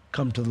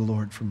 Come to the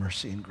Lord for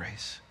mercy and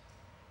grace.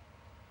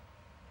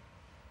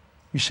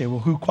 You say,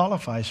 well, who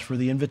qualifies for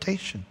the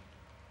invitation?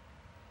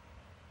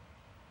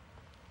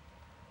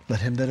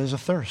 Let him that is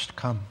athirst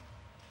come.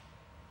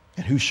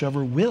 And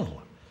whosoever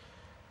will,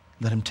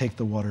 let him take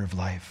the water of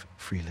life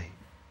freely.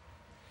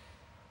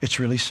 It's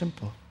really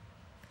simple.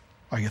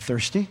 Are you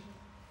thirsty?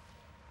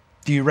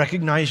 Do you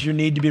recognize your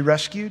need to be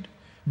rescued?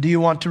 Do you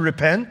want to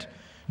repent?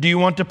 Do you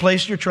want to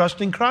place your trust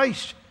in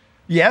Christ?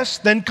 Yes,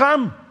 then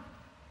come.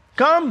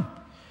 Come.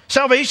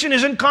 Salvation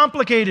isn't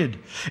complicated.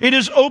 It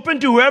is open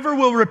to whoever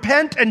will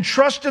repent and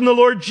trust in the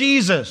Lord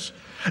Jesus.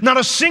 Not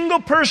a single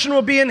person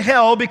will be in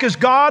hell because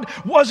God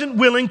wasn't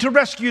willing to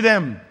rescue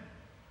them.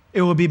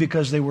 It will be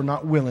because they were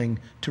not willing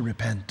to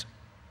repent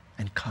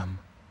and come.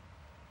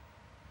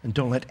 And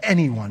don't let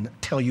anyone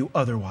tell you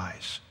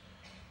otherwise.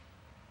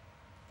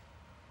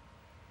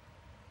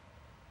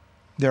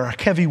 There are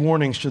heavy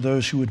warnings to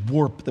those who would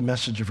warp the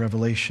message of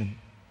Revelation.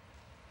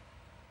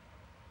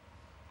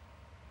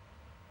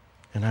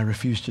 And I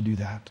refuse to do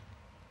that.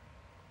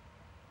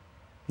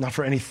 not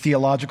for any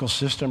theological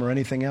system or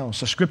anything else.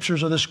 The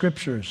Scriptures are the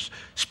Scriptures.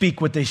 Speak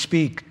what they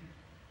speak.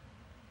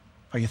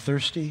 Are you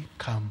thirsty?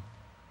 Come.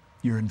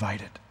 You're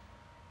invited.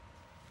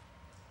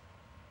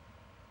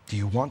 Do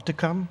you want to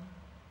come?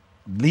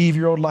 Leave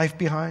your old life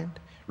behind?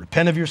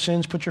 Repent of your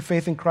sins, put your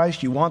faith in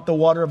Christ. You want the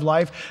water of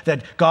life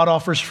that God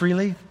offers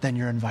freely? Then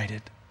you're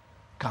invited.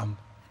 Come.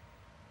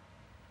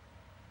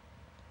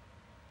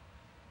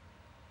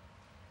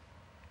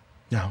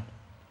 Now,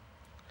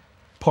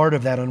 part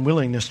of that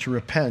unwillingness to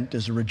repent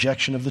is a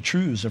rejection of the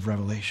truths of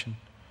Revelation.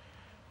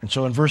 And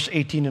so in verse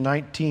 18 and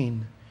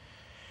 19,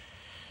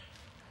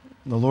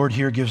 the Lord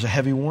here gives a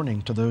heavy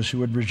warning to those who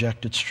would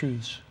reject its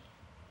truths.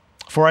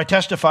 For I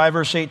testify,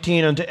 verse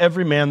 18, unto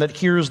every man that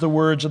hears the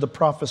words of the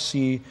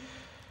prophecy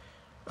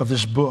of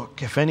this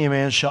book. If any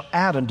man shall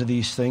add unto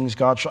these things,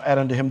 God shall add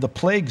unto him the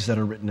plagues that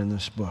are written in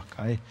this book.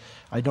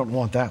 I don't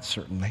want that,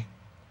 certainly.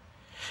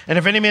 And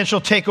if any man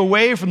shall take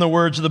away from the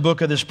words of the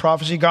book of this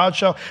prophecy, God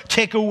shall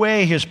take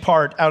away his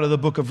part out of the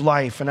book of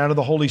life and out of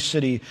the holy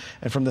city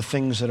and from the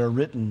things that are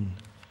written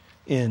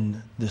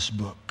in this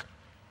book.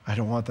 I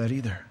don't want that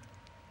either.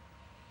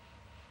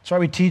 That's why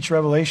we teach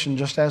Revelation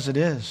just as it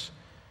is.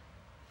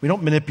 We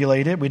don't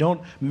manipulate it. We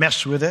don't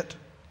mess with it.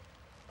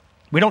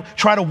 We don't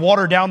try to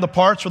water down the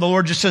parts where the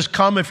Lord just says,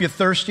 come if you're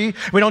thirsty.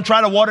 We don't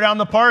try to water down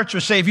the parts or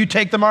say, if you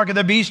take the mark of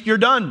the beast, you're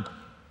done.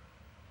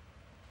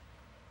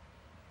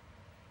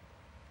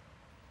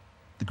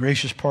 The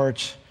gracious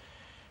parts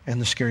and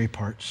the scary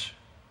parts,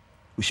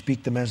 we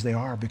speak them as they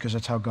are because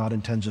that's how God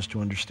intends us to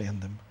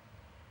understand them.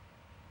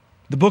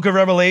 The book of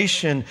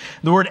Revelation,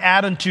 the word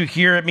add unto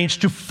here, it means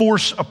to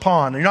force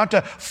upon. You're not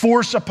to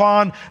force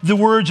upon the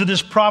words of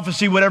this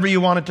prophecy whatever you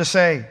want it to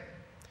say.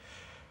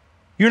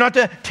 You're not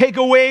to take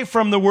away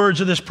from the words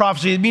of this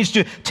prophecy. It means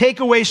to take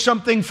away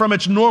something from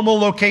its normal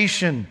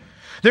location.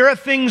 There are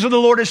things that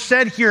the Lord has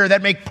said here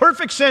that make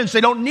perfect sense.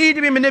 They don't need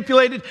to be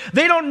manipulated.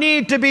 They don't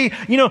need to be,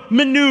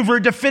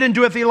 maneuvered to fit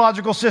into a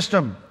theological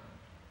system.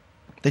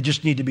 They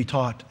just need to be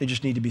taught. They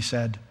just need to be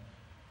said.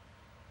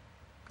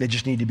 They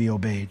just need to be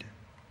obeyed.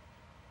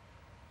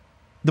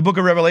 The book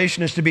of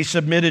Revelation is to be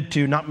submitted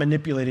to, not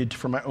manipulated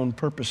for my own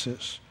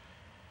purposes.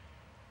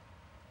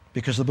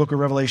 Because the book of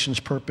Revelation's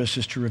purpose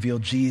is to reveal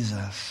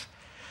Jesus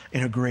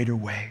in a greater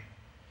way.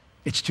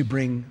 It's to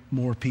bring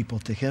more people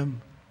to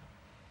Him.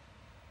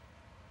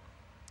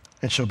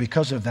 And so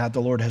because of that,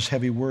 the Lord has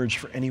heavy words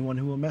for anyone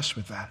who will mess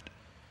with that.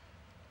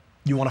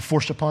 You want to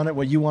force upon it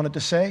what you want it to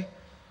say?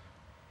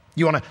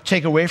 You want to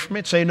take away from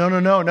it? Say, no,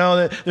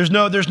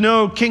 there's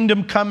no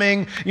kingdom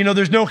coming,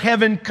 there's no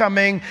heaven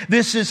coming,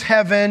 this is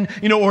heaven,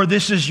 or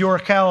this is your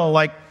hell,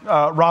 like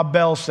Rob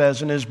Bell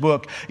says in his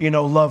book,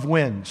 Love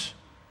Wins.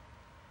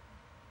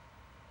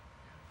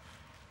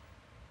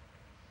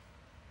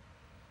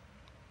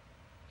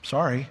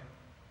 Sorry,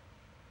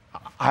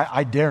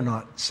 I dare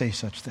not say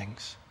such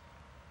things.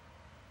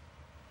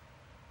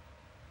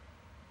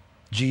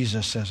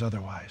 Jesus says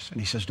otherwise, and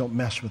He says, don't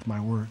mess with my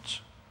words.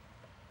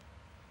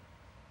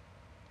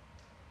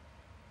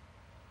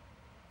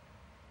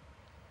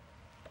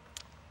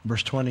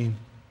 Verse 20,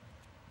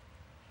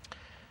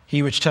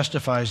 He which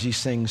testifies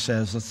these things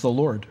says, that's the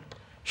Lord,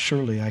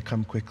 surely I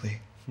come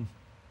quickly.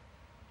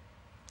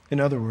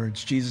 In other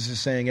words, Jesus is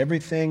saying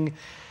everything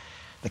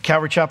that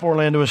Calvary Chapel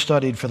Orlando has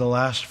studied for the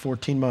last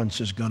 14 months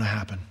is going to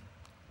happen.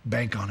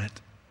 Bank on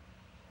it.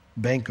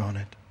 Bank on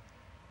it.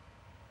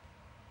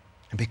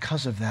 And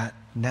because of that,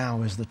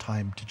 now is the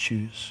time to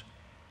choose.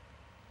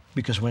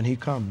 Because when He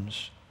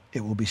comes,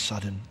 it will be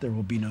sudden. There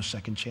will be no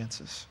second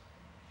chances.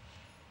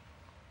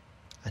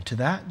 And to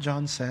that,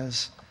 John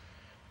says,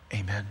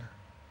 amen.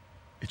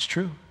 It's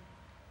true.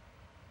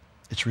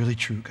 It's really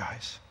true,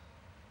 guys.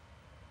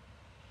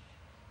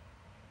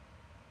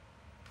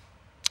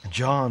 And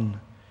John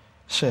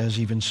says,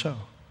 even so,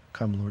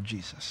 come, Lord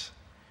Jesus.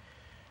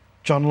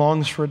 John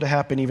longs for it to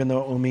happen, even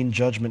though it will mean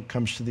judgment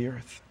comes to the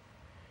earth.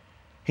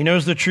 He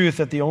knows the truth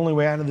that the only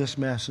way out of this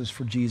mess is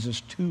for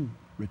Jesus to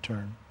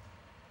return.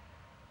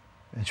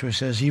 And so he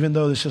says, even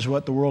though this is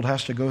what the world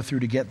has to go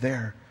through to get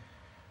there,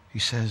 he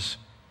says,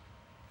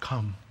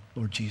 come,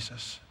 Lord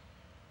Jesus.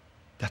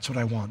 That's what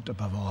I want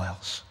above all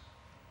else.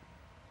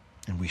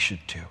 And we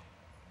should too.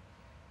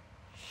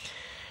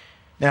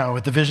 Now,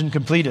 with the vision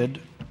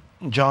completed,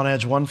 John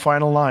adds one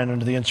final line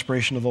under the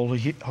inspiration of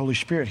the Holy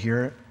Spirit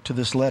here to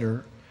this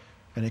letter,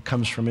 and it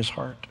comes from his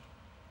heart.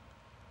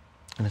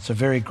 And it's a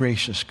very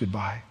gracious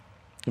goodbye.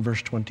 In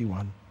verse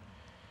 21,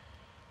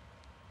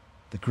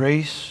 the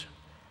grace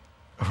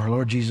of our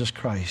Lord Jesus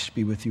Christ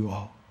be with you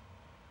all.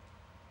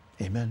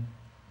 Amen.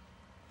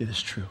 It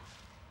is true.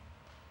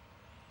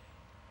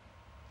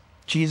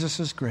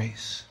 Jesus'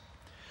 grace.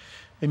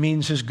 It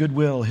means His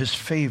goodwill, His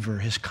favor,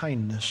 His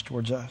kindness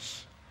towards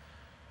us.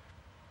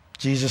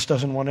 Jesus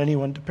doesn't want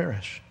anyone to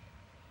perish.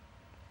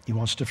 He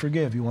wants to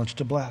forgive. He wants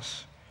to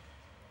bless.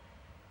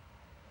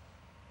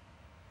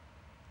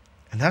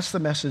 And that's the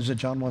message that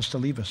John wants to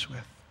leave us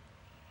with,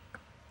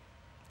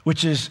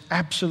 which is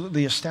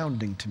absolutely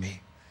astounding to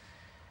me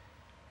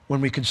when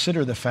we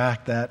consider the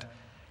fact that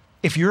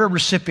if you're a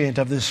recipient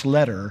of this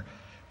letter,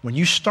 when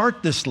you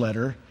start this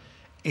letter,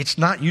 it's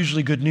not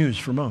usually good news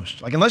for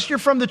most. Like, unless you're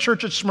from the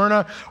church at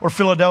Smyrna or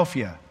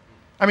Philadelphia.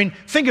 I mean,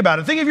 think about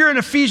it. Think if you're an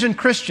Ephesian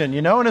Christian,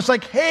 and it's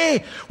like,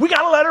 hey, we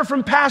got a letter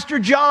from Pastor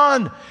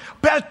John.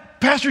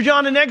 Pastor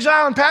John in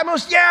exile in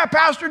Patmos? Yeah,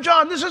 Pastor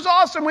John. This is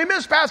awesome. We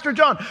miss Pastor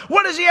John.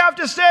 What does he have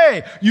to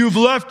say? You've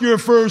left your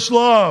first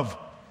love.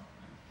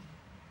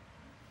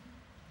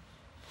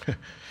 He's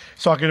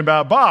talking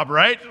about Bob,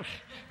 right?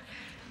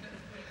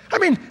 I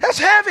mean, that's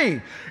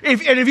heavy.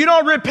 If you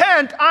don't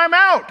repent, I'm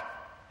out.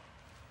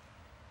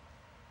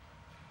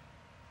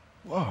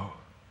 Whoa.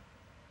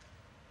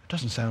 It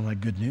doesn't sound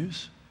like good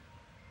news.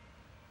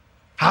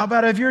 How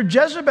about if you're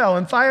Jezebel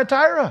in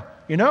Thyatira,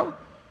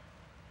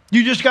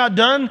 You just got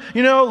done,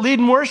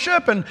 leading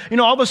worship, and,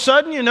 all of a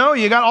sudden, you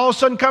got all of a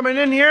sudden coming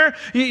in here,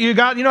 you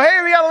got, hey,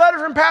 we got a letter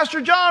from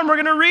Pastor John, we're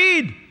going to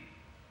read.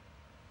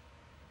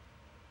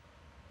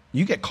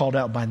 You get called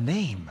out by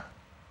name.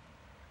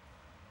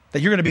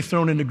 That you're going to be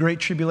thrown into great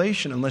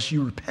tribulation unless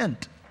you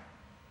repent.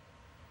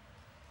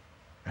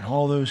 And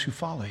all those who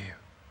follow you,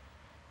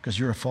 because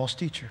you're a false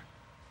teacher.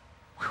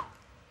 Whew.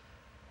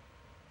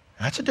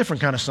 That's a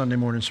different kind of Sunday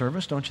morning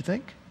service, don't you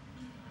think?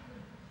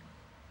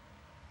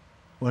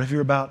 What if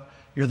you're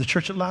the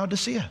church at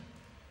Laodicea?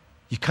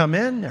 You come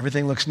in,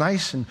 everything looks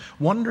nice and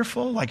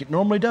wonderful like it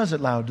normally does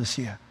at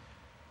Laodicea.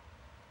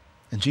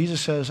 And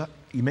Jesus says,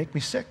 you make me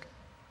sick.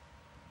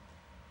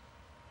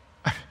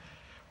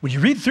 When you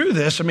read through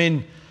this,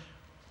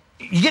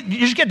 you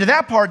just get to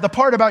that part, the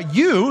part about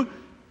you're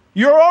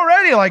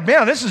already like,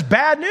 man, this is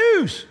bad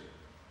news.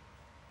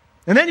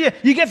 And then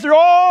you get through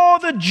all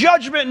the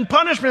judgment and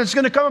punishment that's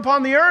going to come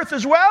upon the earth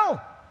as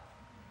well.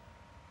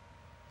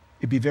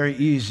 It'd be very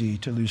easy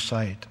to lose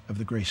sight of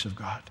the grace of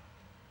God.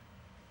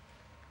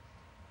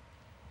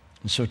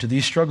 And so to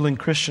these struggling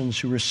Christians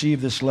who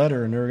receive this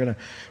letter and they're going to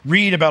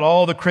read about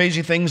all the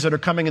crazy things that are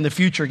coming in the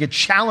future, get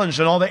challenged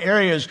in all the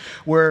areas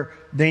where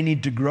they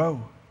need to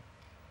grow,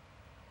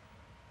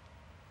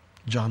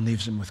 John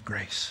leaves them with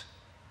grace.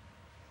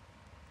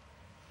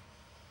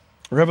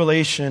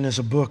 Revelation is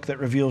a book that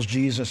reveals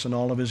Jesus in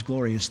all of his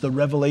glory. It's the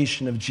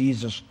revelation of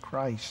Jesus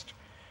Christ.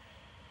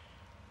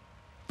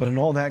 But in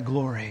all that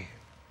glory,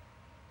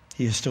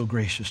 he is still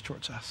gracious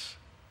towards us.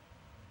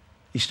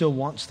 He still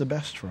wants the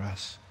best for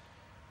us.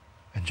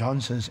 And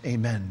John says,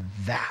 amen,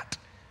 that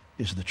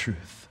is the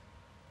truth.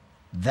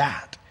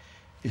 That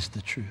is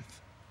the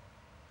truth.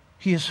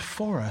 He is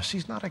for us.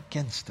 He's not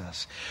against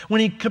us. When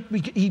he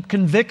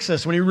convicts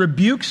us, when he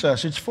rebukes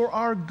us, it's for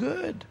our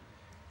good.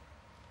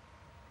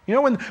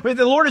 When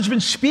the Lord has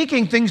been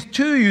speaking things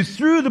to you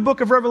through the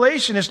book of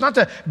Revelation, it's not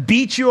to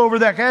beat you over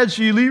the head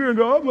so you leave and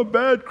go, I'm a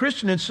bad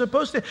Christian. It's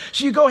supposed to,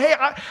 so you go, hey,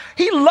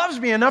 he loves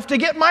me enough to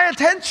get my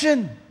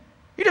attention.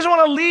 He doesn't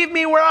want to leave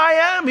me where I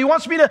am. He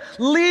wants me to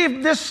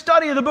leave this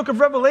study of the book of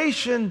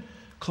Revelation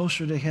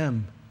closer to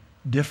him,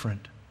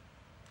 different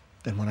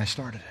than when I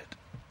started it.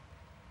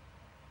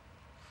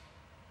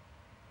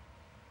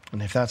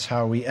 And if that's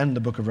how we end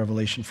the book of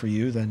Revelation for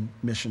you, then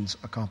mission's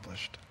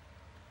accomplished.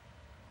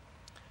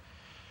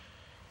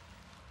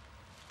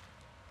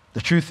 The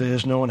truth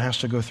is, no one has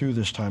to go through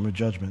this time of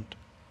judgment,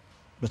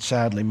 but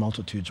sadly,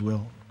 multitudes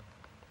will.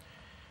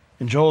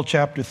 In Joel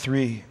chapter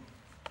 3,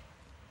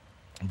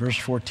 verse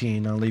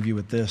 14, I'll leave you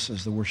with this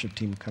as the worship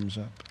team comes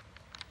up.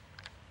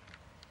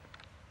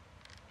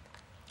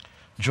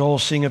 Joel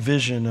seeing a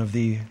vision of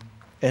the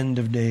end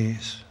of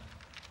days.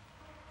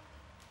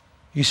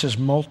 He says,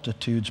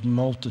 multitudes,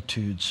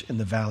 multitudes in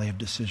the valley of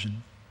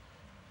decision.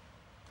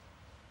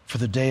 For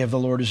the day of the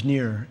Lord is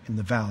near in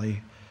the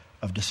valley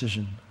of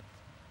decision.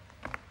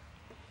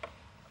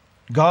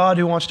 God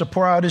who wants to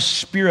pour out his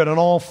Spirit on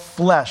all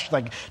flesh,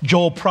 like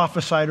Joel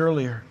prophesied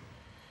earlier.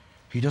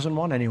 He doesn't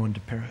want anyone to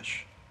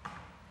perish.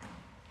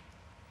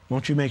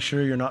 Won't you make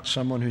sure you're not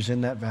someone who's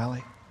in that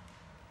valley?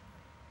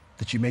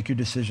 That you make your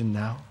decision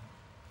now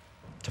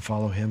to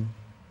follow him?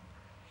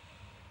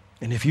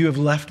 And if you have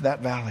left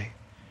that valley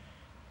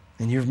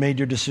and you've made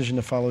your decision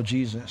to follow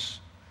Jesus,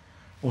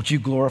 won't you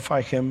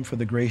glorify him for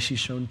the grace he's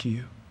shown to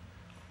you?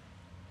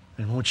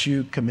 And won't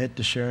you commit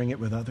to sharing it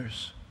with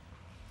others?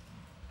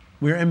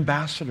 We're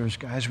ambassadors,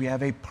 guys. We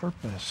have a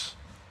purpose.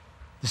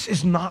 This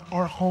is not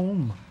our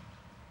home.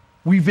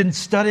 We've been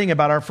studying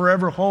about our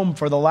forever home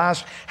for the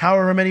last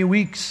however many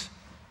weeks.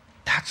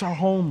 That's our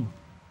home.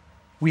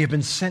 We have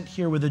been sent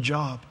here with a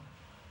job.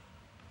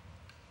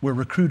 We're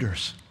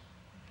recruiters.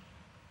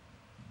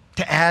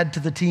 To add to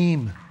the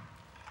team.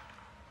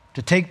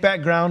 To take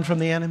back ground from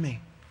the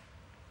enemy.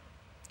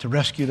 To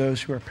rescue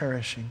those who are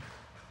perishing.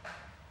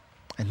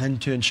 And then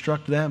to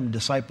instruct them,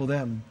 disciple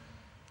them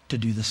to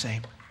do the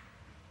same.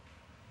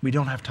 We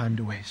don't have time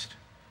to waste.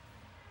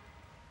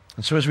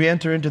 And so as we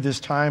enter into this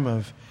time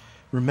of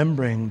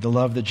remembering the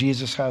love that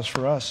Jesus has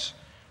for us,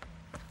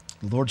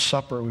 the Lord's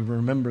Supper, we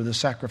remember the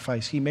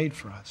sacrifice he made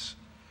for us.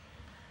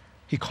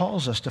 He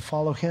calls us to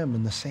follow him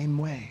in the same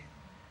way,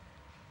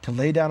 to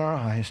lay down our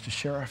eyes, to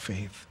share our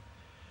faith,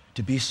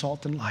 to be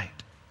salt and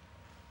light,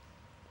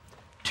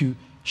 to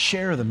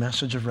share the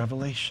message of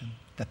Revelation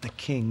that the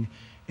King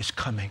is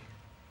coming.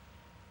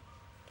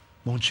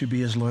 Won't you be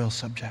his loyal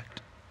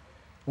subject?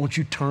 Won't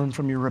you turn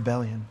from your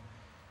rebellion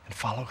and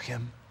follow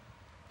him?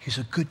 He's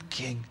a good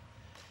king.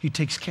 He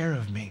takes care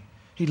of me.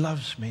 He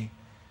loves me.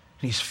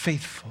 And he's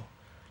faithful.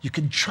 You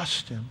can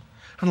trust him.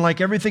 And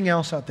like everything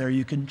else out there,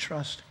 you can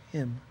trust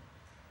him.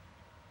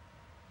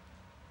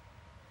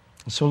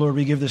 And so, Lord,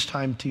 we give this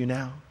time to you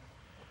now.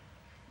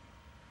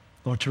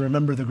 Lord, to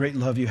remember the great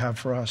love you have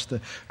for us,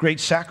 the great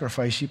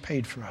sacrifice you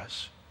paid for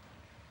us.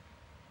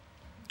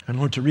 And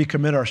Lord, to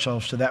recommit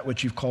ourselves to that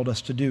which you've called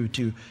us to do,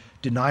 to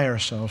deny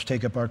ourselves,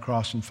 take up our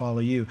cross and follow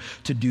you,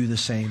 to do the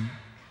same,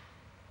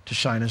 to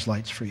shine as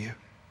lights for you,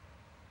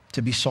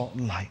 to be salt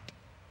and light,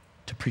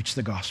 to preach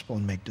the gospel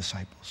and make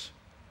disciples.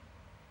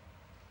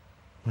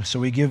 And so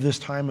we give this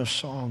time of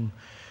song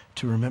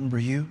to remember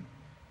you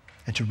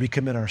and to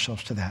recommit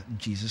ourselves to that in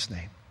Jesus'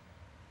 name.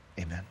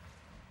 Amen.